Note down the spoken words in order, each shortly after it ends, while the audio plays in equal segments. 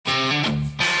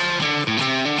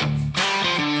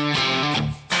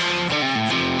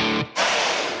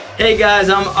Hey guys,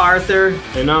 I'm Arthur.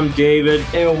 And I'm David.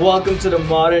 And welcome to the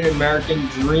Modern American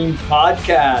Dream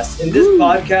Podcast. In this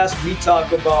podcast, we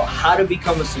talk about how to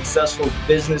become a successful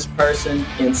business person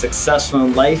and successful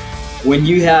in life when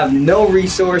you have no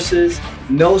resources,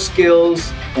 no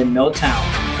skills, and no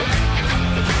talent.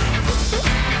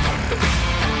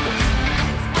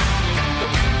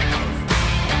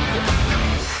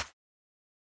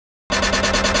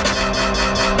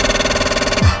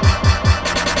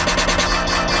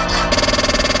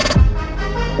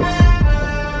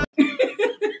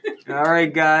 All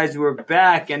right, guys, we're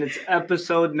back, and it's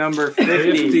episode number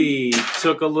 50.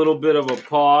 Took a little bit of a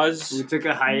pause. We took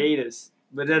a hiatus,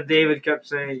 but then David kept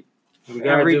saying We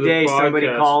gotta every do the day somebody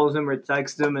podcast. calls him or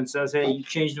texts him and says, "Hey, you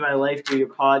changed my life through your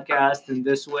podcast in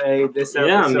this way, this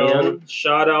Yeah, episode." man.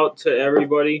 Shout out to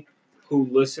everybody who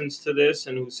listens to this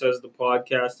and who says the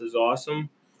podcast is awesome.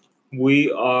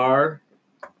 We are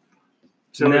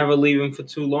never leaving for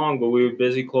too long, but we were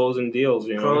busy closing deals.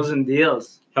 Closing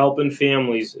deals. Helping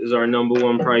families is our number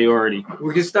one priority.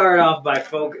 We can start off by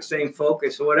saying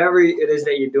focus. So whatever it is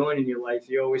that you're doing in your life,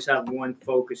 you always have one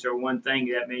focus or one thing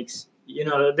that makes,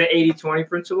 the 80-20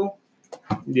 principle.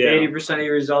 Yeah. 80% of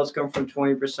your results come from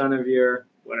 20% of your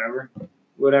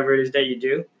whatever it is that you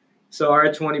do. So our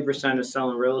 20% is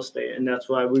selling real estate, and that's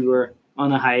why we were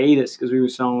on a hiatus, because we were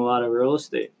selling a lot of real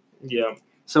estate. Yeah.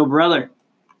 So, brother,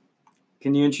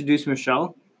 can you introduce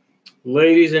Michelle?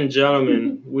 Ladies and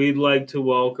gentlemen, we'd like to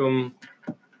welcome.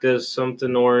 There's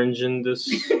something orange in this.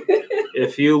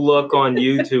 If you look on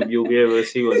YouTube, you'll be able to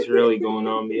see what's really going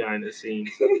on behind the scenes.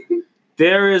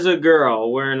 There is a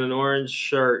girl wearing an orange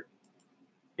shirt.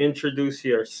 Introduce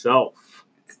yourself.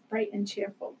 It's bright and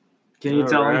cheerful. Can you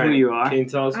tell them who you are? Can you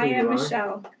tell us who I you am are?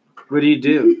 Michelle. What do you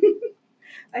do?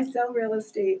 I sell real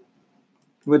estate.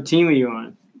 What team are you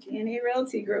on? DNA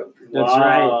Realty Group. That's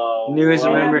right. Newest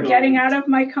member. I'm getting out of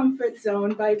my comfort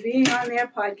zone by being on their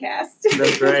podcast.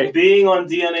 That's right. Being on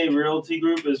DNA Realty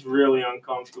Group is really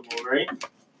uncomfortable, right?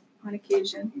 On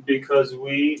occasion. Because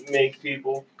we make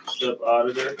people step out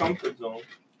of their comfort zone.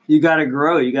 You got to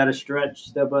grow. You got to stretch,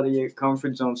 step out of your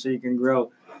comfort zone so you can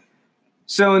grow.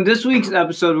 So in this week's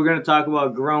episode, we're going to talk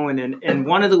about growing. And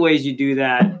one of the ways you do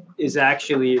that is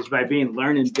by being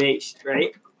learning-based,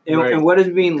 right? Right. And what does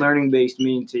being learning-based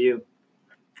mean to you?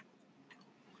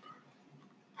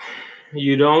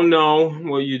 You don't know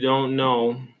what you don't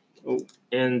know.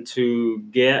 And to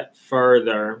get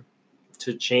further,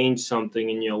 to change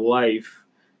something in your life,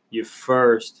 you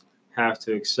first have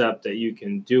to accept that you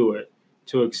can do it.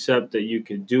 To accept that you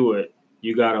can do it,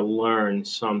 you got to learn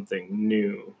something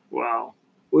new. Wow.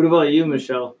 What about you,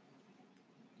 Michelle?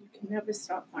 You can never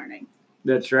stop learning.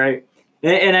 That's right.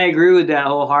 And I agree with that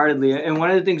wholeheartedly. And one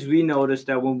of the things we noticed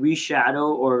that when we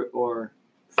shadow or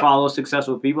follow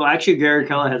successful people, actually Gary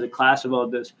Keller has a class about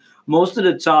this. Most of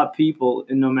the top people,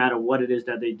 and no matter what it is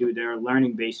that they do, they're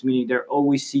learning based, meaning they're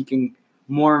always seeking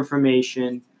more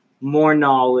information, more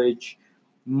knowledge,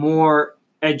 more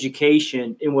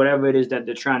education in whatever it is that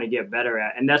they're trying to get better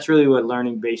at. And that's really what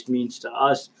learning based means to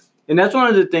us. And that's one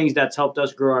of the things that's helped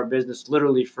us grow our business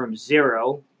literally from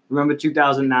zero. Remember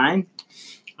 2009?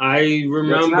 I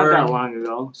remember. That's not that long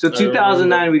ago. So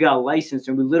 2009, we got licensed,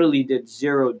 and we literally did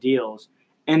 0 deals.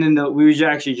 And then we were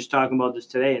actually just talking about this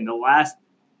today. In the last,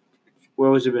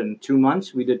 2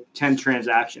 months? We did 10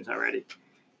 transactions already.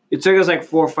 It took us like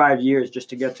 4 or 5 years just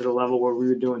to get to the level where we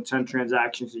were doing 10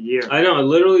 transactions a year. I know. It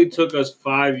literally took us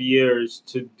 5 years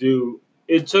to do.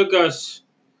 It took us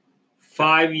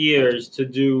 5 years to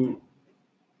do,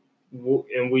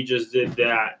 and we just did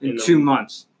that in 2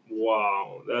 months.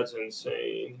 Wow, that's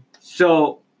insane.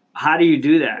 So how do you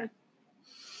do that?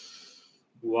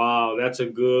 Wow, that's a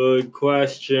good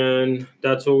question.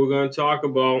 That's what we're going to talk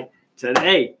about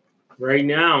today. Right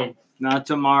now. Not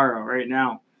tomorrow, right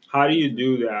now. How do you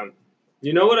do that?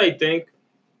 You know what I think?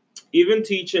 Even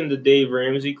teaching the Dave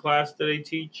Ramsey class that I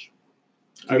teach.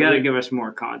 You got to give us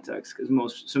more context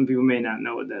because some people may not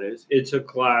know what that is. It's a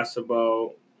class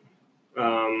about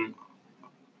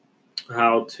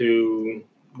how to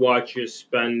watch your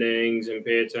spendings and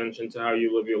pay attention to how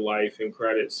you live your life and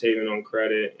credit, saving on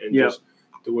credit, and just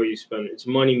the way you spend it. It's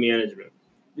money management.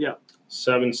 Yeah.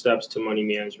 7 steps to money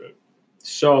management.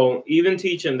 So even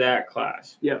teaching that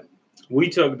class, we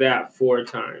took that 4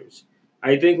 times.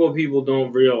 I think what people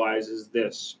don't realize is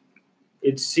this.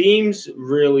 It seems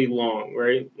really long,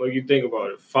 right? Like you think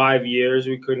about it. 5 years,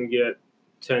 we couldn't get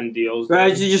 10 deals.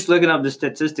 Right, you're just looking up the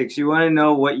statistics. You want to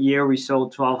know what year we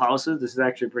sold 12 houses? This is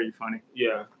actually pretty funny.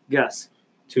 Yeah. Guess.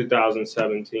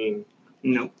 2017.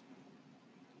 Nope.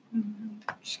 Mm-hmm.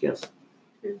 Just guess.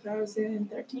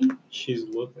 2013. She's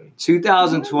looking.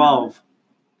 2012.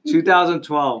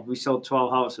 2012, we sold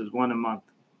 12 houses, one a month.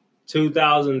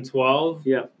 2012?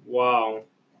 Yeah. Wow.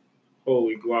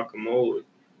 Holy guacamole.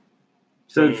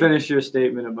 So finish your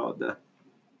statement about the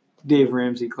Dave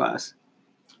Ramsey class.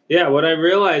 Yeah, what I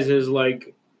realized is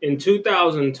like in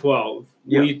 2012,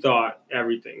 we thought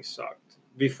everything sucked.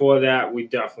 Before that, we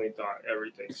definitely thought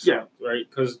everything sucked, right?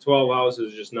 Because 12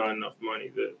 houses is just not enough money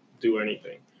to do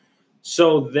anything.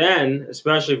 So then,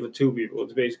 especially for two people,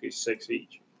 it's basically 6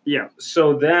 each. Yeah.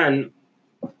 So then,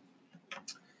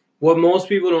 what most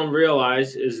people don't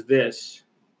realize is this.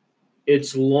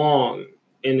 It's long,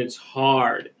 and it's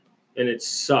hard, and it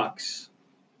sucks.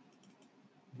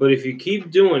 But if you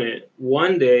keep doing it,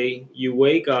 one day you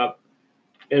wake up,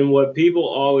 and what people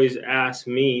always ask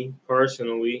me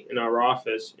personally in our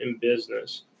office in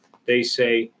business, they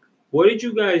say, what did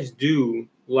you guys do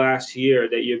last year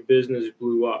that your business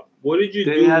blew up? What did you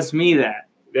do? They ask me that.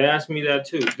 They ask me that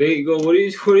too. They go, what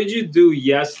did you do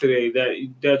yesterday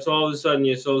that's all of a sudden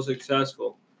you're so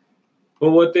successful?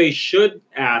 But what they should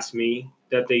ask me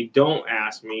that they don't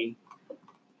ask me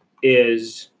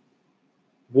is,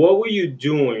 what were you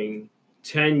doing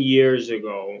 10 years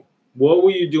ago? What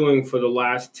were you doing for the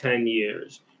last 10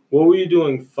 years? What were you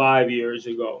doing 5 years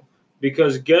ago?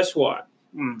 Because guess what?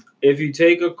 If you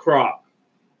take a crop,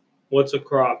 what's a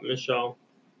crop, Michelle?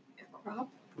 A crop?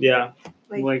 Yeah.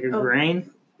 Like a grain?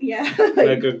 Yeah.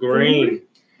 Like a grain.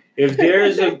 If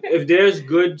there's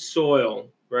good soil,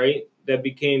 right, that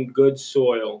became good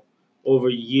soil over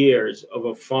years of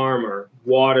a farmer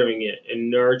watering it and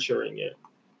nurturing it,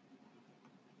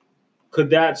 could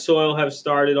that soil have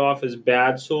started off as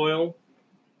bad soil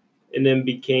and then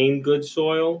became good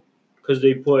soil because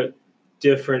they put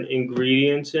different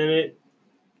ingredients in it,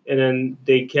 and then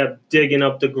they kept digging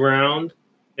up the ground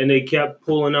and they kept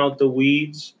pulling out the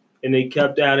weeds and they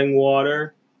kept adding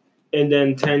water, and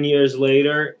then 10 years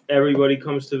later everybody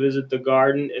comes to visit the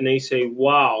garden and they say,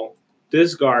 wow,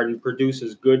 this garden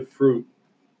produces good fruit,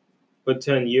 but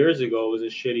 10 years ago it was a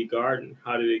shitty garden.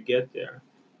 How did it get there?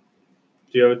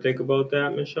 Do you ever think about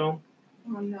that, Michelle?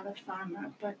 Well, I'm not a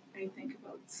farmer, but I think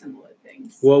about similar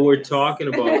things. What we're talking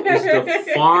about is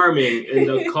the farming and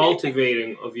the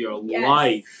cultivating of your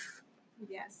life.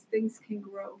 Yes, things can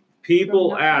grow.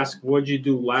 People ask, what'd you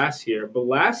do last year? But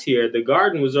last year, the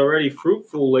garden was already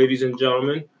fruitful, ladies and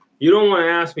gentlemen. You don't want to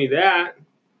ask me that.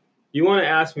 You want to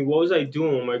ask me, what was I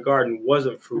doing when my garden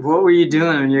wasn't fruitful? What were you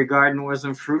doing when your garden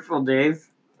wasn't fruitful, Dave?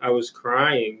 I was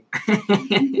crying,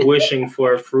 wishing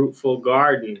for a fruitful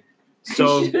garden.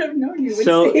 So, I should have known you would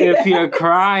so say if that. you're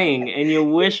crying and you're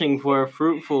wishing for a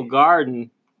fruitful garden,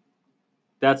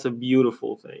 that's a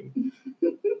beautiful thing.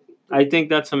 I think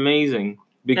that's amazing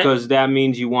because that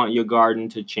means you want your garden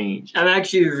to change. I'm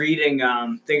actually reading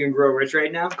Think and Grow Rich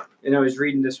right now, and I was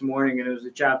reading this morning, and it was a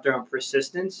chapter on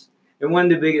persistence. And one of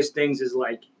the biggest things is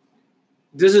like,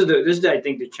 this is I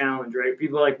think the challenge, right?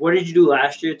 People are like, what did you do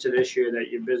last year to this year that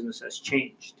your business has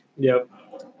changed? Yep.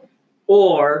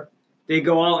 Or they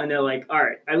go out and they're like, all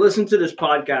right, I listened to this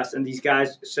podcast and these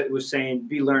guys was saying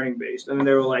be learning based. I mean,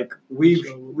 they were like,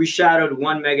 we shadowed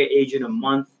one mega agent a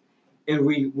month and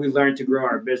we learned to grow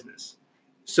our business.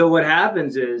 So what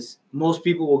happens is most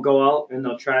people will go out and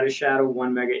they'll try to shadow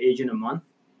one mega agent a month,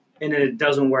 and then it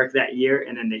doesn't work that year,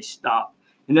 and then they stop.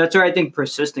 And that's where I think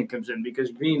persistent comes in, because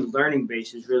being learning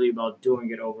based is really about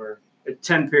doing it over a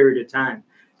 10 period of time,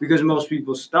 because most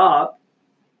people stop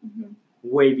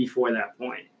way before that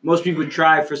point. Most people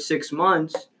try for 6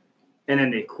 months and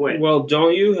then they quit. Well,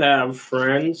 don't you have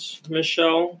friends,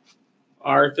 Michelle,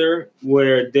 Arthur,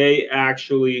 where they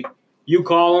actually, you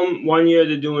call them 1 year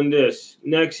they're doing this,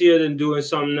 next year they're doing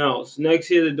something else, next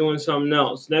year they're doing something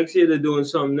else, next year they're doing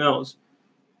something else,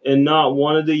 and not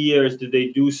one of the years did they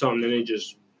do something and it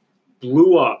just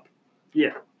blew up?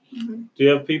 Yeah. Mm-hmm. Do you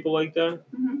have people like that?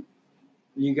 Mm-hmm.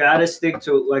 You got to stick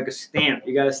to like a stamp.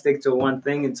 You got to stick to one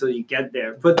thing until you get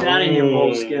there. Put that in your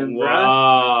moleskin, bro.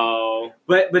 Wow.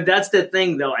 But that's the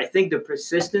thing, though. I think the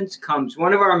persistence comes.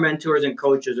 One of our mentors and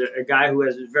coaches, a guy who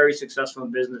is very successful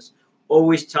in business,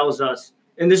 always tells us,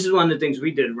 and this is one of the things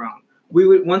we did wrong.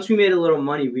 Once we made a little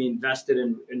money, we invested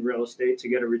in real estate to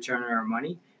get a return on our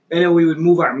money. And then we would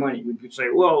move our money. We'd say,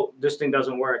 well, this thing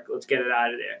doesn't work. Let's get it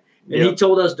out of there. And he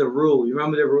told us the rule. You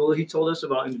remember the rule he told us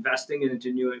about investing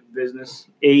into new business?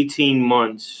 18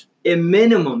 months. A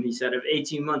minimum, he said, of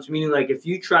 18 months. Meaning, like, if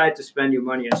you tried to spend your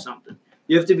money on something,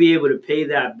 you have to be able to pay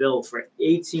that bill for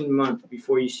 18 months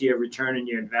before you see a return in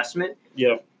your investment.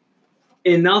 Yep.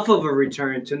 Enough of a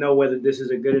return to know whether this is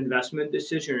a good investment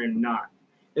decision or not.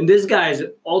 And this guy is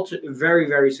very,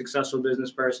 very successful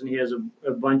business person. He has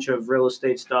a bunch of real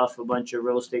estate stuff, a bunch of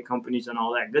real estate companies and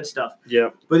all that good stuff.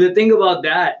 Yeah. But the thing about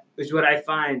that is what I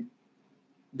find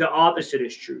the opposite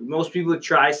is true. Most people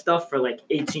try stuff for like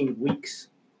 18 weeks.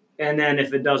 And then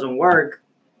if it doesn't work,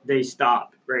 they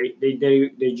stop, right? They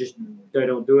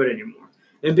don't do it anymore.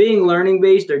 And being learning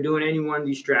based or doing any one of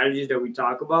these strategies that we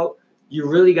talk about, you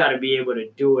really got to be able to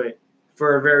do it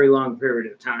for a very long period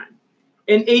of time.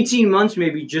 And 18 months may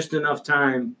be just enough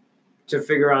time to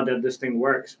figure out that this thing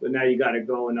works, but now you got to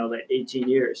go another 18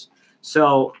 years.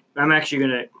 So I'm actually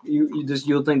gonna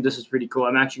you'll think this is pretty cool.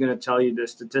 I'm actually gonna tell you the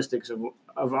statistics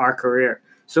of our career.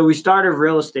 So we started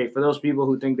real estate for those people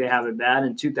who think they have it bad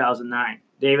in 2009.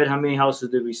 David, how many houses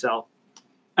did we sell?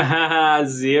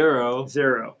 Zero.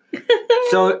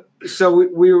 So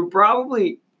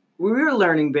we were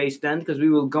learning based then because we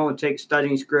would go and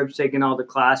studying scripts, taking all the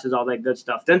classes, all that good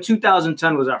stuff. Then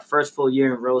 2010 was our first full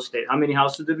year in real estate. How many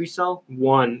houses did we sell?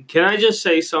 1. Can I just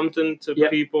say something to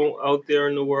people out there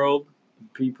in the world?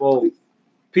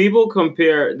 People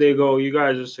compare, they go, you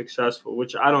guys are successful,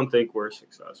 which I don't think we're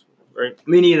successful, right?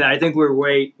 Me neither. I think we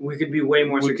could be way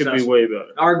more successful. We could be way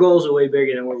better. Our goals are way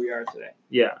bigger than where we are today.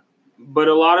 Yeah. But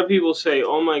a lot of people say,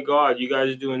 oh my God, you guys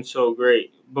are doing so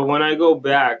great. But when I go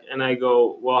back and I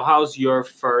go, well, how's your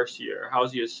first year?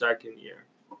 How's your second year?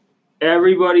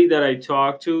 Everybody that I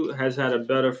talk to has had a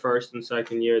better first and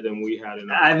second year than we had in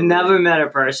our I've career. never met a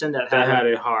person that had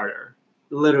it harder.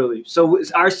 Literally. So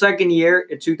our second year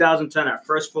in 2010, our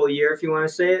first full year, if you want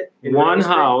to say it. One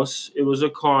house. It was a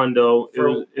condo. It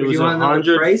was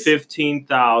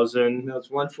 $115,000. No, it's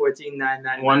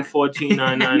 $114,999.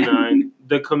 $114,999.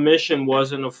 The commission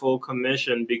wasn't a full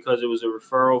commission because it was a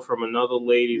referral from another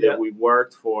lady that we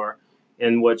worked for,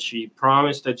 and what she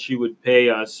promised that she would pay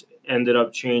us ended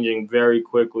up changing very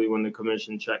quickly when the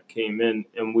commission check came in,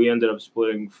 and we ended up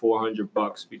splitting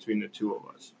 $400 between the two of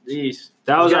us. Jeez,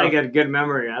 that was I got a good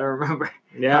memory. I don't remember.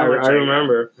 Yeah, I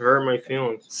remember. It hurt my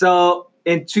feelings. So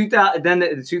in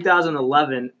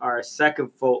 2011, our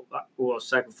second full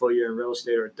year in real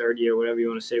estate, or third year, whatever you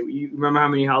want to say. You remember how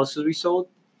many houses we sold?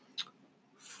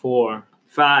 4.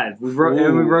 5. We broke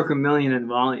 $1 million in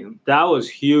volume. That was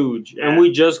huge, and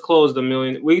we just closed $1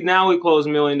 million. We close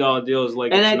 $1 million deals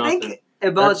like it's nothing. Think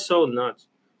that's so nuts.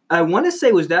 I want to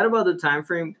say, was that about the time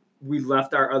frame we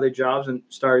left our other jobs and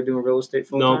started doing real estate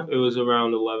full time? No, it was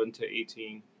around 11 to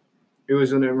 18. It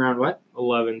was around what?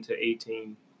 11 to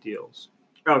 18 deals.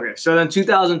 Okay, so then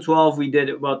 2012 we did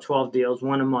about 12 deals,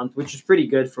 1 a month, which is pretty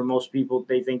good for most people.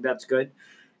 They think that's good.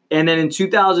 And then in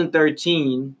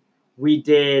 2013 we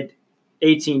did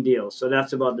 18 deals. So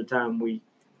that's about the time we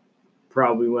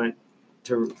probably went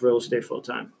to real estate full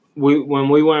time. When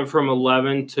we went from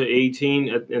 11 to 18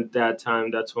 at that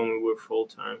time, that's when we were full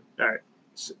time. All right.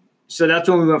 So that's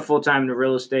when we went full time to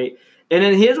real estate. And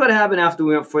then here's what happened after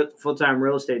we went full time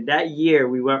real estate. That year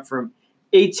we went from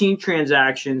 18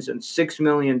 transactions and $6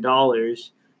 million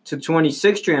to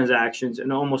 26 transactions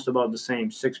and almost about the same,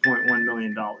 $6.1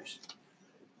 million.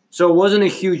 So it wasn't a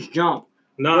huge jump.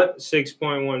 Not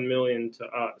 6.1 million to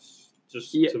us,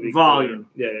 just to be volume.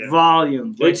 Clear. Yeah.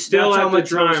 Volume. It still at the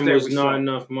time was not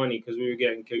enough money because we were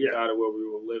getting kicked out of where we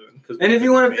were living. And if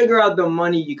you want to figure out the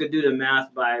money, you could do the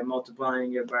math by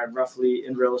multiplying it by roughly,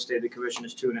 in real estate, the commission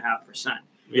is 2.5%.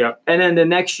 Yeah. And then the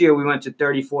next year we went to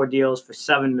 34 deals for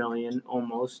 $7 million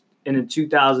almost. And in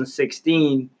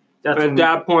 2016, at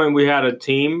that point we had a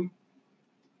team.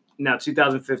 No,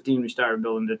 2015 we started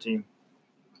building the team.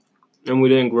 And we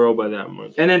didn't grow by that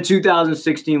much. And then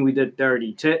 2016, we did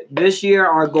 30. This year,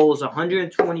 our goal is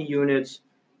 120 units,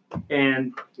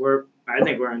 and I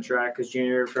think we're on track because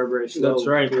January, February, that's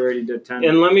right. We already did 10.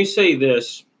 And let me say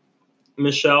this.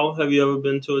 Michelle, have you ever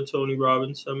been to a Tony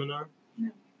Robbins seminar?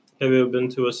 No. Have you ever been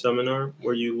to a seminar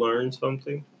where you learned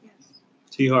something? Yes.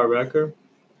 T. Harv Eker?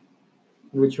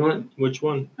 Which one?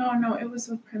 Oh, no, it was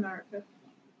with Primerica.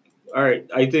 All right.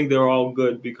 I think they're all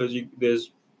good because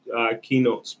there's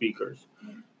keynote speakers.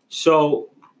 So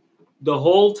the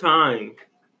whole time,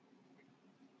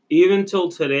 even till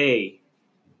today,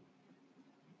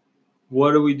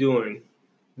 what are we doing?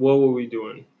 What were we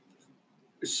doing?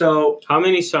 So how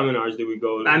many seminars did we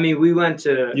go to? I mean, we went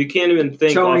to. You can't even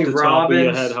think Tony off the Robbins, top of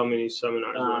your head how many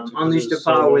seminars. We went to, Unleash the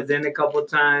Power Within a couple of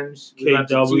times.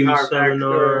 KW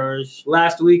seminars.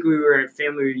 Last week we were at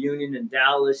Family Reunion in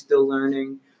Dallas, still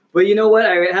learning. But you know what?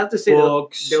 I have to say,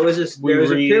 there was a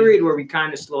period where we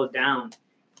kind of slowed down.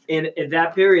 And in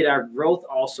that period, our growth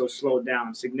also slowed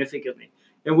down significantly.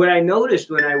 And what I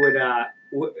noticed when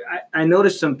I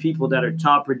noticed some people that are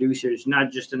top producers,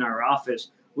 not just in our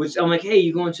office, I'm like, hey,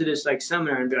 you going to this like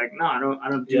seminar? And be like, no, I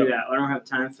don't do that. I don't have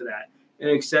time for that. and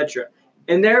etc.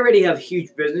 And they already have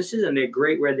huge businesses and they're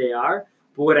great where they are.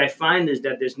 But what I find is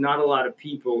that there's not a lot of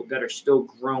people that are still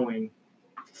growing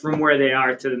from where they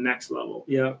are to the next level.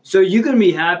 Yeah. So you can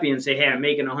be happy and say, hey, I'm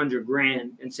making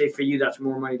 $100,000, and say for you that's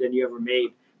more money than you ever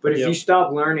made. But if you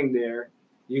stop learning there,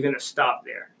 you're going to stop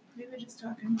there. We were just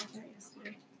talking about that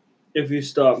yesterday. If you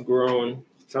stop growing.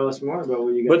 Tell us more about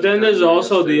what you got. But then there's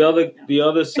also the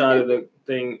other side of the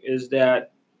thing is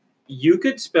that you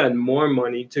could spend more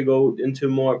money to go into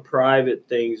more private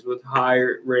things with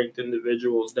higher ranked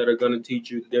individuals that are going to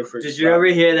teach you different Did stuff. you ever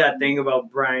hear that thing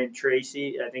about Brian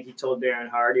Tracy? I think he told Darren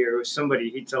Hardy, or it was somebody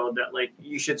he told that, like,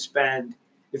 you should spend,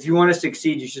 if you want to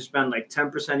succeed, you should spend like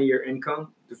 10% of your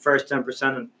income, the first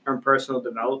 10% on personal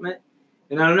development.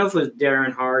 And I don't know if it was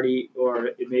Darren Hardy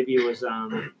or maybe it was,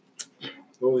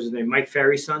 what was his name? Mike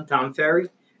Ferry's son, Tom Ferry.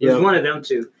 It was one of them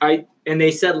two. And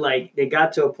they said, like, they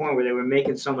got to a point where they were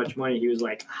making so much money. He was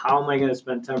like, how am I going to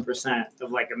spend 10%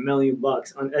 of like $1 million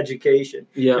on education?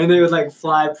 Yeah. And they would like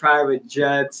fly private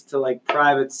jets to like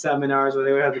private seminars where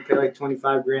they would have to pay like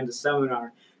 $25,000 a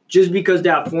seminar just because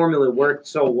that formula worked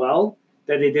so well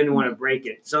that they didn't want to break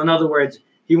it. So in other words,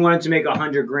 he wanted to make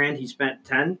 $100,000. He spent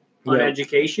 10 on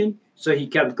education. So he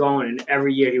kept going. And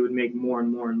every year he would make more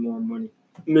and more and more money.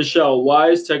 Michelle, why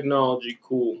is technology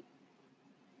cool?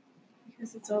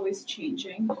 Because it's always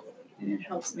changing, and it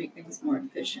helps make things more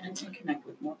efficient and connect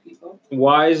with more people.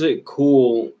 Why is it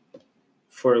cool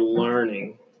for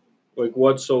learning? Like,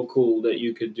 what's so cool that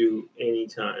you could do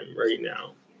anytime right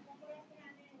now?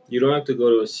 You don't have to go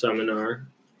to a seminar.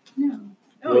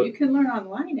 No, you can learn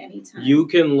online anytime. You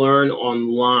can learn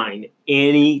online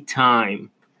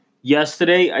anytime.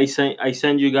 Yesterday, I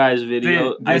send you guys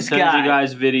video. I send you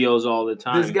guys videos all the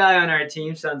time. This guy on our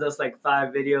team sends us like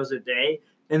 5 videos a day.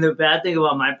 And the bad thing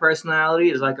about my personality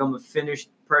is, like, I'm a finished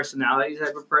personality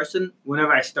type of person.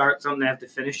 Whenever I start something, I have to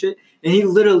finish it. And he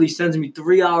literally sends me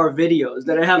 3-hour videos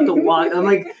that I have to watch. I'm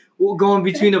like, going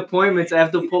between appointments, I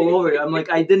have to pull over. I'm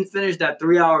like, I didn't finish that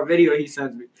 3-hour video he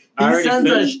sends me. I already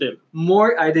finished it.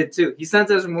 More, I did too. He sends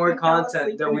us more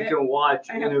content than we can watch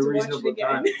in a reasonable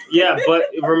time. Yeah, but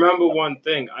remember one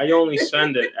thing. I only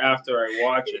send it after I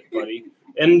watch it, buddy.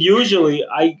 And usually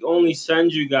I only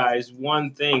send you guys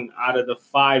one thing out of the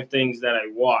 5 things that I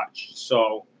watch.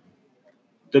 So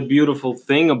the beautiful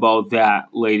thing about that,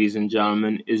 ladies and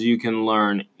gentlemen, is you can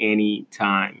learn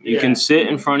anytime. You can sit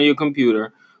in front of your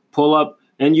computer, pull up,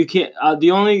 and you can't.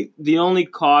 The only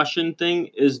caution thing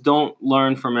is don't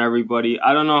learn from everybody.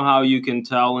 I don't know how you can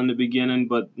tell in the beginning,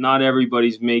 but not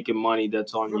everybody's making money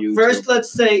that's on YouTube. First,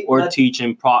 let's say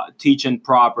teaching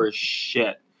proper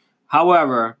shit.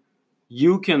 However,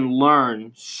 you can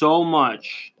learn so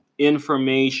much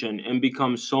information and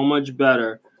become so much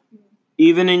better,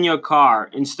 even in your car.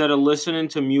 Instead of listening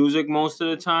to music most of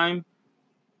the time,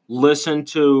 listen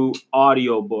to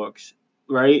audiobooks,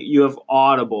 right? You have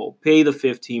Audible. Pay the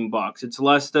 $15. It's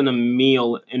less than a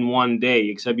meal in one day,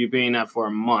 except you're paying that for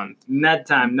a month. Net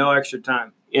time, no extra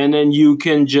time. And then you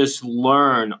can just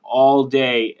learn all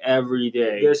day, every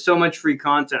day. There's so much free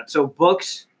content. So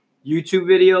books, YouTube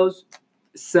videos,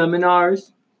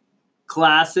 seminars,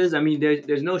 classes. I mean,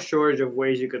 there's no shortage of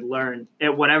ways you could learn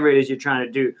at whatever it is you're trying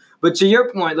to do. But to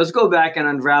your point, let's go back and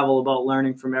unravel about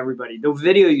learning from everybody. The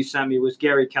video you sent me was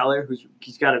Gary Keller,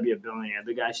 he's got to be a billionaire.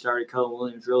 The guy started Keller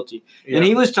Williams Realty. Yeah. And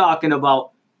he was talking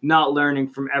about not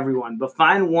learning from everyone, but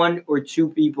find 1 or 2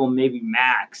 people, maybe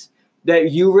max,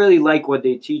 that you really like what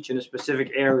they teach in a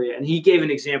specific area. And he gave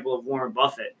an example of Warren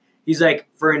Buffett. He's like,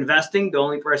 for investing, the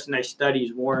only person I study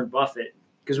is Warren Buffett.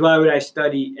 Because why would I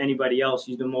study anybody else?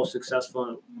 He's the most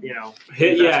successful,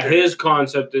 investor. His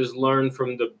concept is learn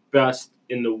from the best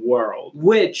in the world.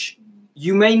 Which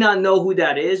you may not know who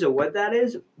that is or what that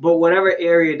is, but whatever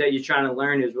area that you're trying to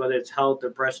learn is, whether it's health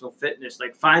or personal fitness,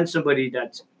 like find somebody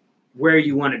that's where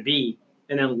you want to be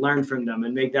and then learn from them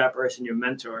and make that person your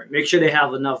mentor. Make sure they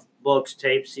have enough books,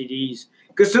 tapes, CDs.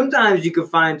 Because sometimes you can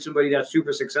find somebody that's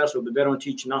super successful, but they don't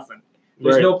teach nothing.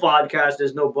 There's no podcast,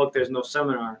 there's no book, there's no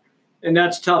seminar. And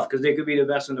that's tough because they could be the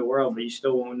best in the world, but you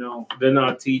still won't know. They're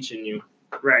not teaching you.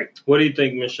 Right. What do you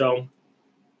think, Michelle?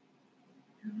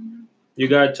 You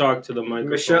got to talk to the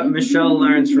microphone. Michelle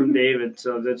learns from David,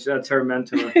 so that's her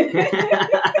mentor.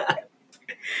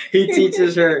 He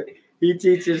teaches her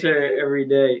every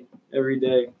day.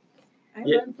 I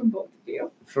learn from both of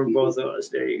you. From both of us.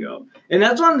 There you go. And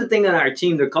that's one of the things on our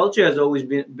team. The culture has always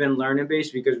been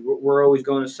learning-based because we're always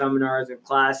going to seminars and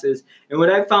classes. And what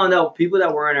I found out, people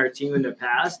that were on our team in the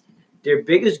past, their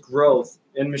biggest growth,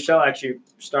 and Michelle actually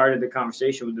started the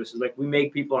conversation with this, is like we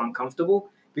make people uncomfortable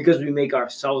because we make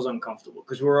ourselves uncomfortable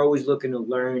because we're always looking to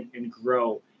learn and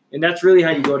grow. And that's really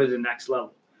how you go to the next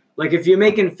level. Like if you're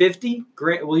making 50,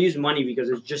 great. We'll use money because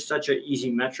it's just such an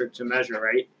easy metric to measure,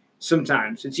 right?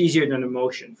 Sometimes it's easier than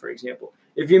emotion, for example.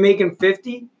 If you're making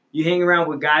 50, you hang around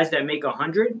with guys that make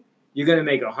 100, you're going to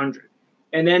make 100.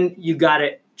 And then you got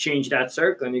to change that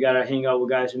circle and you got to hang out with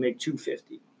guys who make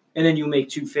 250. And then you make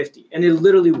 250. And it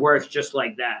literally works just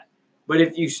like that. But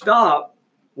if you stop,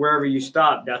 wherever you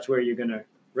stop, that's where you're going to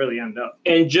really end up.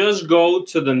 And just go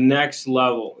to the next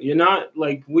level. You're not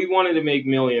like, we wanted to make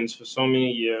millions for so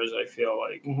many years, I feel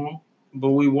like. Mm-hmm.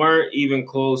 But we weren't even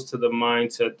close to the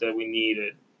mindset that we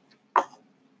needed.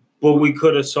 But we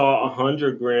could have saw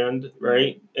 100 grand,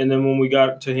 right? And then when we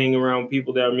got to hang around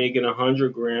people that are making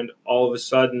 100 grand, all of a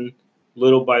sudden,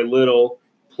 little by little,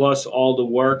 plus all the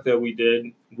work that we did,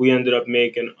 we ended up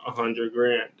making 100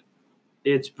 grand.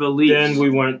 It's beliefs. Then we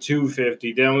went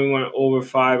 250. Then we went over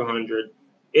 500.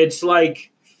 It's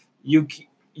like you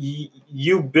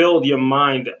build your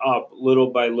mind up little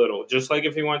by little. Just like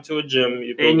if you went to a gym,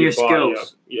 you build your body up.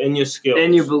 And your skills.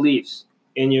 And your beliefs.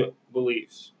 And your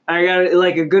beliefs. I got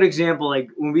like a good example. Like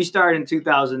when we started in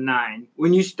 2009,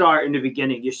 when you start in the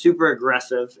beginning, you're super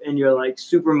aggressive and you're like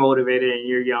super motivated and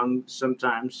you're young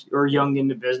sometimes or young in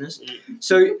the business.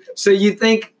 So you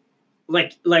think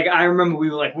like I remember we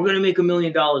were like, we're going to make $1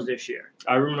 million this year.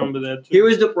 I remember that too. Here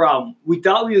was the problem. We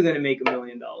thought we were going to make $1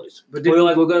 million, but we were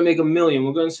like, we're going to make $1 million.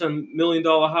 We're going to send $1 million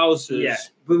houses. Yeah,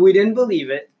 but we didn't believe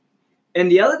it. And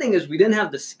the other thing is we didn't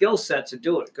have the skill set to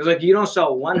do it. Because like you don't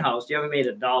sell one house, you haven't made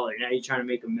 $1. Now you're trying to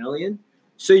make $1 million.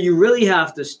 So you really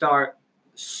have to start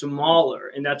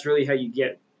smaller. And that's really how you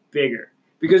get bigger.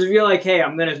 Because if you're like, hey,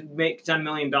 I'm going to make $10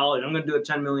 million. I'm going to do a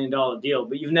 $10 million deal.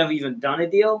 But you've never even done a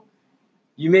deal.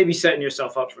 You may be setting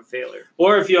yourself up for failure.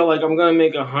 Or if you're like, I'm going to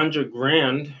make 100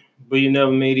 grand, but you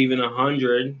never made even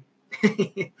 100.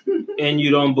 And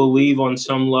you don't believe on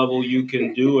some level you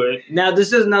can do it. Now,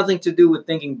 this has nothing to do with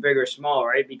thinking big or small,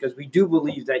 right? Because we do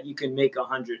believe that you can make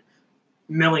 100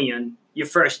 million your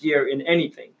first year in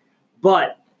anything.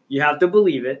 But you have to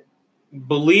believe it.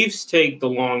 Beliefs take the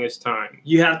longest time.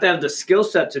 You have to have the skill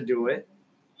set to do it.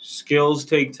 Skills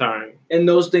take time. And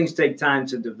those things take time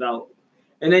to develop.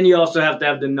 And then you also have to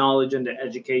have the knowledge and the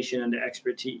education and the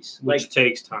expertise. Which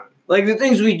takes time. Like the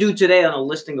things we do today on a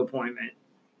listing appointment.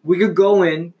 We could go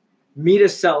in, meet a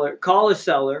seller, call a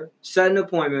seller, set an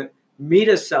appointment, meet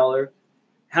a seller,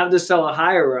 have the seller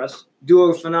hire us, do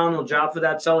a phenomenal job for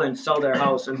that seller, and sell their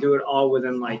house and do it all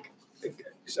within like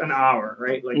an hour,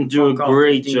 right? Like do a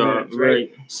great job, minutes,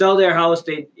 right? Sell their house,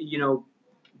 they,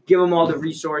 give them all the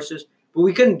resources. But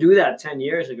we couldn't do that 10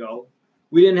 years ago.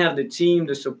 We didn't have the team,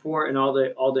 the support, and all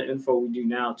the info we do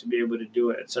now to be able to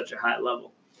do it at such a high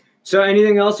level. So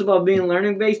anything else about being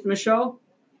learning-based, Michelle?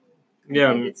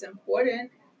 Yeah. I think it's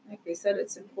important. Like they said,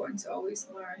 it's important to always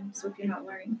learn. So if you're not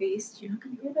learning based, you're not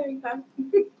going to go very far.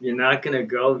 You're not going to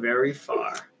go very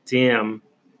far. Damn.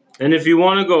 And if you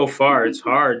want to go far, it's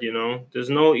hard, There's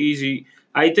no easy...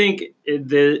 I think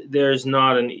there's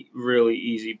not a really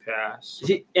easy path.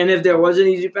 And if there was an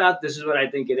easy path, this is what I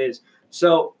think it is.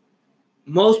 So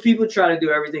most people try to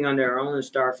do everything on their own and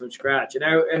start from scratch.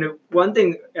 And one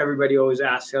thing everybody always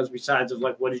asks us, besides of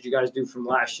like, what did you guys do from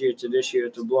last year to this year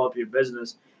to blow up your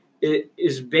business? It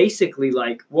is basically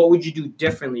like, what would you do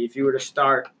differently if you were to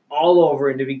start all over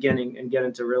in the beginning and get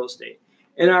into real estate?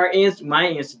 And my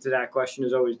answer to that question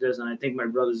is always this, and I think my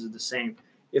brothers is the same.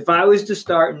 If I was to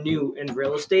start new in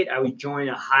real estate, I would join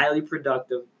a highly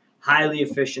productive, highly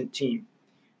efficient team.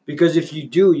 Because if you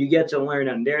do, you get to learn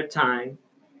on their time,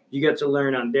 you get to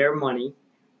learn on their money,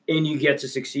 and you get to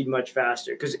succeed much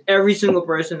faster. Because every single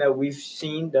person that we've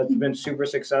seen that's been super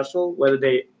successful, whether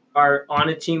they are on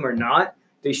a team or not,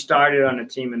 they started on a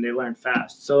team and they learned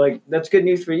fast. So, like, that's good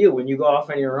news for you. When you go off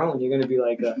on your own, you're going to be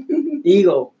like an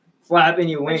eagle flapping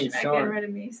your wings. She's not getting rid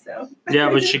of me, so. Yeah,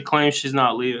 but she claims she's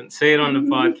not leaving. Say it on the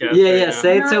podcast. Yeah, now.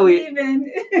 say it till we.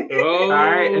 Leaving. Oh, all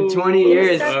right, in 20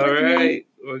 years. All right,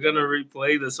 we're going to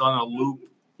replay this on a loop.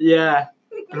 Yeah.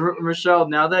 Michelle,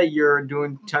 now that you're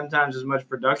doing 10 times as much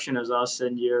production as us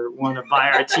and you want to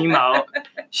buy our team out,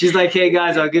 she's like, hey,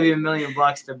 guys, I'll give you $1 million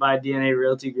to buy DNA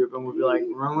Realty Group. And we'll be like,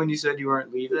 remember when you said you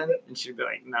weren't leaving? And she'd be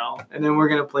like, no. And then we're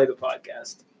going to play the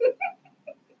podcast.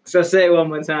 So say it one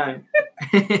more time.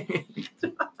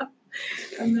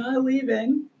 I'm not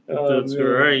leaving. That's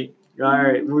right. All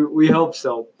right. We hope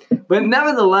so. But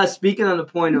nevertheless, speaking on the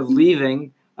point of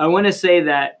leaving, I want to say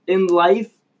that in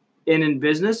life, and in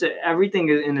business, everything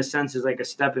in a sense is like a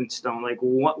stepping stone. Like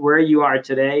where you are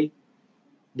today,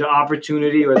 the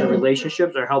opportunity or the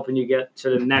relationships are helping you get to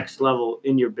the next level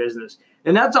in your business.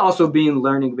 And that's also being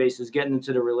learning based, is getting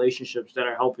into the relationships that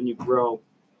are helping you grow.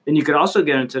 And you could also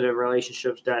get into the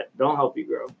relationships that don't help you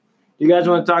grow. You guys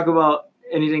want to talk about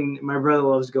anything? My brother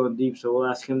loves going deep, so we'll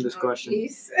ask him this question.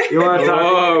 Jeez. You want to talk?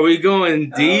 Oh, are we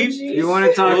going Oh, deep? geez. You want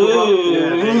to talk about? Yeah,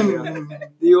 there you go.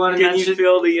 Do you want to Can you mention?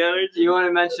 feel the energy? Do you want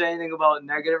to mention anything about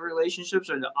negative relationships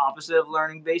or the opposite of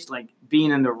learning based, like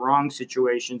being in the wrong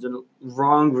situations and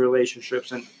wrong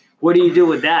relationships? And what do you do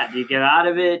with that? Do you get out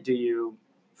of it? Do you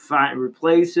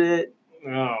replace it?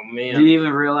 Oh Do man, you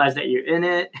even realize that you're in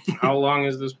it? how long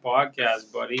is this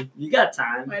podcast, buddy? You got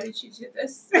time. Why did you do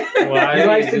this? Why? He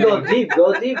likes to go deep.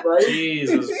 Go deep, buddy.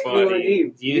 Jesus, Go buddy.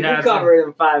 deep. You You can have cover it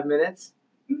in 5 minutes.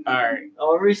 All right.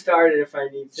 I'll restart it if I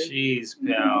need to. Jeez,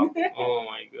 pal. Oh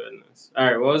my goodness. All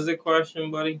right, what was the question,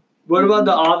 buddy? What about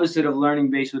the opposite of learning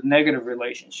based with negative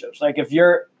relationships? Like if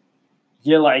you're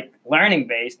like learning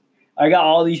based, I got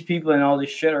all these people and all this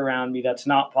shit around me that's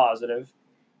not positive,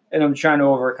 and I'm trying to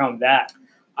overcome that.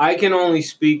 I can only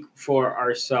speak for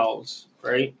ourselves,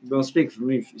 right? Don't speak for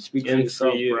me. Speak for And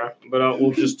yourself, for you, bro. but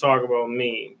we'll just talk about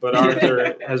me. But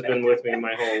Arthur has been with me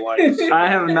my whole life. So I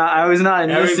have not. I was not in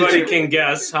this. everybody situ- can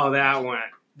guess how that went.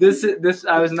 This.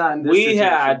 I was not in this. We situation.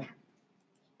 had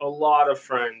a lot of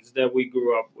friends that we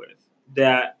grew up with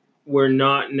that we're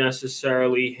not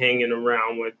necessarily hanging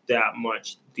around with that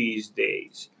much these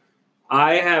days.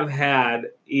 I have had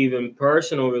even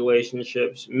personal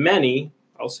relationships, many,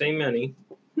 I'll say many,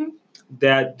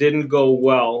 that didn't go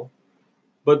well.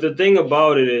 But the thing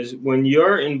about it is when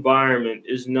your environment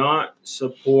is not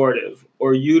supportive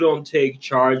or you don't take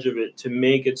charge of it to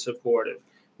make it supportive,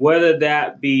 whether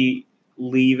that be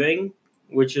leaving,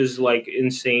 which is like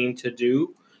insane to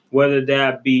do, whether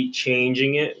that be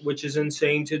changing it, which is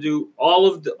insane to do, all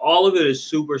of it is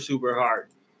super, super hard.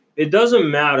 It doesn't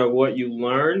matter what you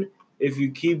learn if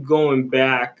you keep going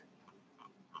back.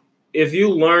 If you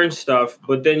learn stuff,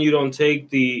 but then you don't take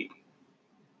the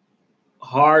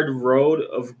hard road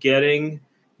of getting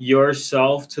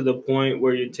yourself to the point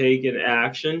where you take an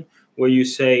action, where you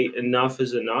say enough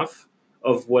is enough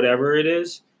of whatever it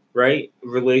is, right?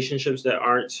 Relationships that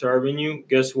aren't serving you,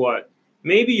 guess what?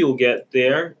 Maybe you'll get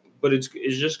there, but it's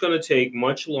just going to take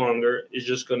much longer. It's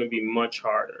just going to be much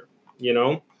harder, you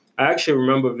know? I actually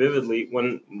remember vividly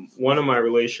when one of my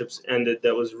relationships ended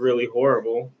that was really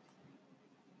horrible.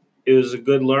 It was a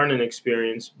good learning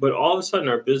experience, but all of a sudden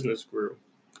our business grew,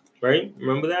 right?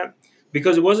 Remember that?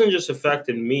 Because it wasn't just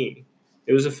affecting me.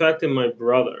 It was affecting my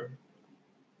brother,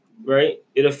 right?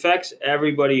 It affects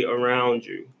everybody around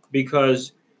you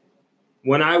because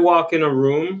when I walk in a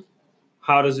room,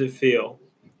 how does it feel?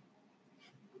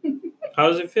 How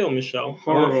does it feel, Michelle?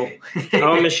 Horrible. I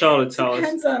want Michelle to tell us.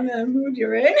 Depends on the mood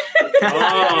you're in.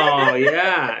 Oh,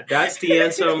 yeah. That's the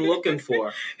answer I'm looking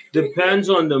for. Depends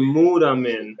on the mood I'm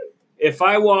in. If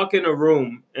I walk in a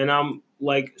room and I'm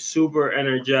like super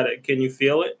energetic, can you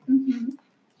feel it? Mm-hmm.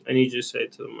 I need you to say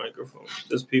it to the microphone.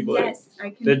 There's people Yes, I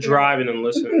can. they're feel driving and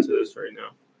listening to this right now.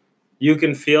 You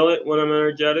can feel it when I'm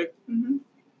energetic? it. Mm-hmm.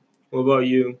 What about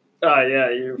you? Oh yeah,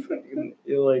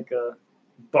 you're like a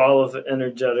ball of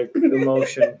energetic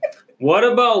emotion. What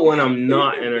about when I'm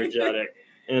not energetic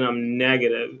and I'm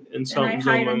negative and And I something's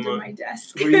on hide my under mind? my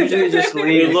desk. We usually just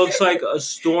leave. It looks like a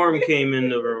storm came in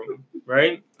the room,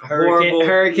 right?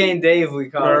 Hurricane Dave, we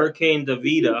call it. Hurricane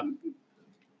Davida.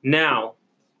 Now,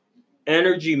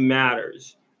 energy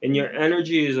matters, and your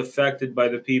energy is affected by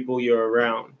the people you're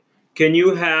around. Can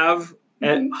you have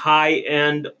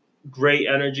high-end, great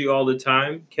energy all the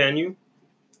time? Can you?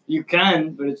 You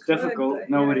can, but it's difficult. but,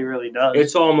 Nobody yeah. really does.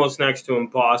 It's almost next to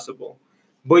impossible.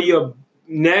 But your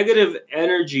negative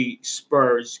energy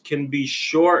spurs can be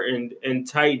shortened and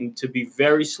tightened to be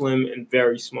very slim and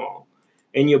very small.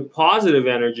 And your positive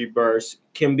energy bursts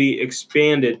can be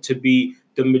expanded to be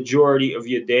the majority of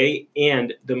your day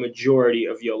and the majority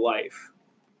of your life.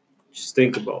 Just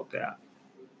think about that.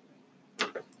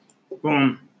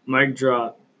 Boom, mic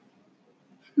drop.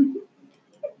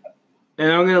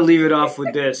 And I'm gonna leave it off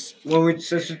with this.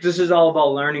 Since this is all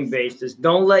about learning based, is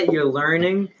don't let your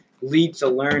learning lead to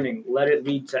learning. Let it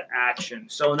lead to action.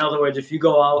 So in other words, if you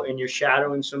go out and you're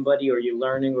shadowing somebody or you're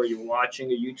learning or you're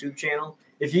watching a YouTube channel,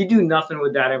 if you do nothing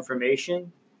with that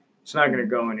information, it's not gonna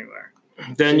go anywhere.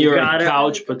 Then So you you're gotta- a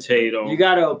couch potato. You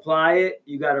got to apply it.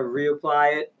 You got to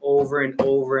reapply it over and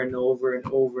over and over and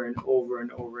over and over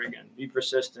and over again. Be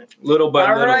persistent. Little by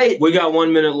All little. right. We got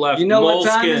 1 minute left. You know what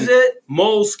time is it?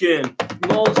 Moleskin.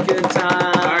 Moleskin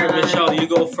time. All right, Michelle, you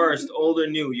go first. Old or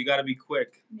new? You got to be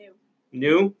quick. New.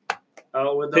 New?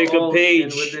 Oh, with the Pick a old page.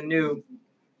 and with the new.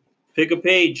 Pick a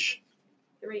page.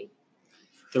 3.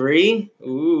 3?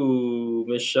 Ooh,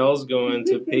 Michelle's going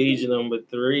to page number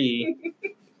 3.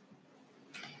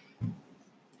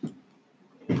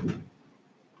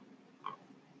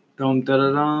 Dum da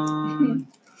da dum.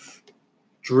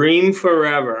 Dream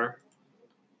forever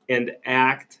and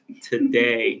act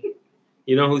today.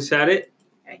 You know who said it?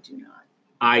 I do not.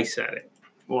 I said it.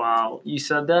 Wow. You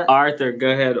said that? Arthur, go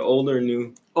ahead. Old or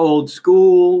new? Old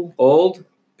school. Old?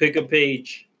 Pick a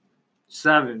page.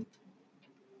 7.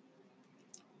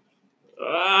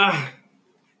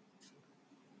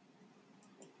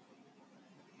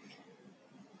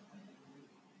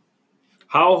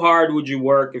 How hard would you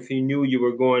work if you knew you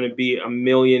were going to be a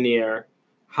millionaire?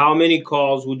 How many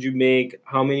calls would you make?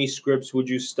 How many scripts would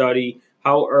you study?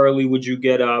 How early would you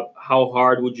get up? How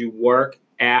hard would you work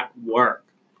at work?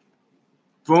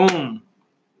 Boom.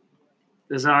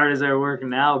 As hard as they're working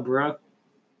now, bro.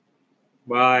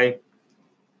 Bye.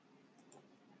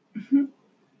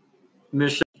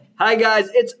 Michelle. Hi, guys.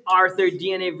 It's Arthur,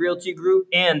 DNA Realty Group.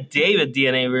 And David,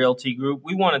 DNA Realty Group.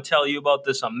 We want to tell you about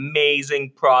this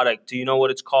amazing product. Do you know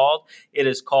what it's called? It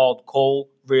is called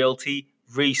Cole Realty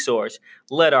Resource.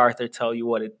 Let Arthur tell you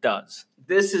what it does.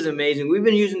 This is amazing. We've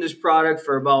been using this product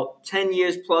for about 10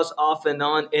 years plus off and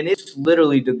on, and it's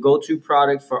literally the go-to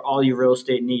product for all your real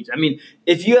estate needs. I mean,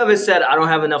 if you ever said, I don't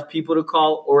have enough people to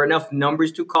call or enough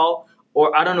numbers to call,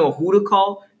 or I don't know who to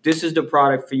call, this is the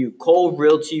product for you, Cole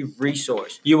Realty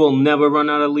Resource. You will never run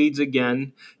out of leads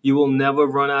again. You will never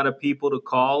run out of people to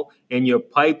call, and your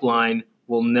pipeline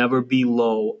will never be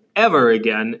low ever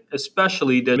again.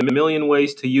 Especially, there's a million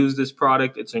ways to use this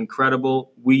product. It's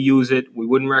incredible. We use it. We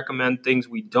wouldn't recommend things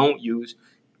we don't use.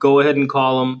 Go ahead and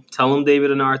call them. Tell them David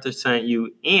and Arthur sent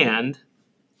you, and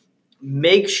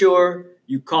make sure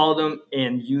you call them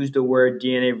and use the word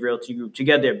DNA Realty Group to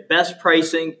get their best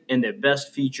pricing and their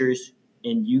best features.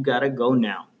 And you got to go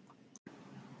now.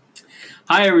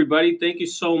 Hi, everybody. Thank you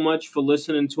so much for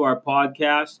listening to our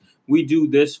podcast. We do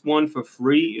this one for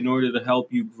free in order to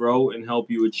help you grow and help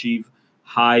you achieve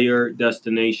higher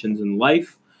destinations in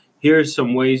life. Here are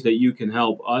some ways that you can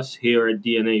help us here at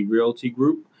DNA Realty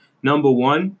Group. Number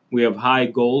one, we have high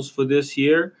goals for this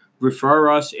year.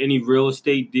 Refer us any real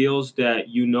estate deals that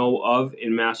you know of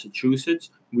in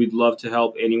Massachusetts. We'd love to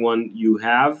help anyone you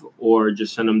have, or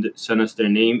just send us their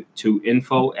name to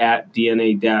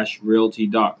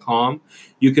info@dna-realty.com.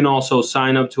 You can also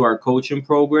sign up to our coaching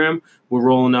program. We're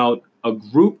rolling out a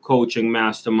group coaching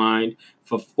mastermind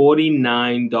for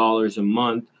 $49 a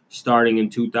month starting in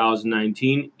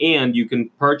 2019, and you can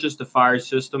purchase the fire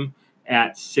system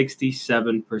at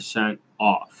 67%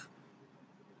 off.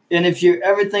 And if you're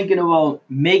ever thinking about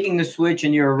making the switch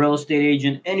and you're a real estate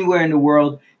agent anywhere in the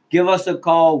world, give us a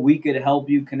call. We could help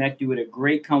you, connect you with a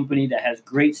great company that has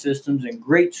great systems and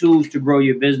great tools to grow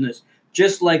your business,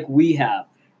 just like we have.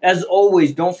 As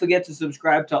always, don't forget to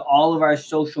subscribe to all of our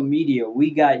social media.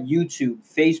 We got YouTube,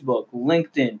 Facebook,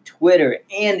 LinkedIn, Twitter,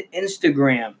 and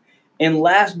Instagram. And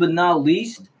last but not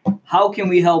least, how can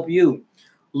we help you?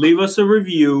 Leave us a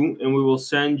review, and we will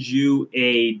send you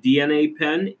a DNA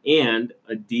pen and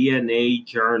a DNA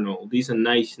journal. These are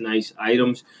nice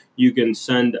items. You can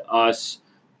send us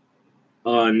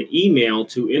an email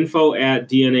to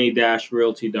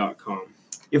info@dna-realty.com.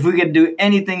 If we could do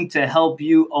anything to help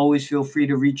you, always feel free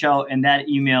to reach out, and that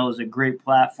email is a great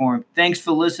platform. Thanks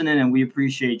for listening, and we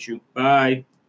appreciate you. Bye.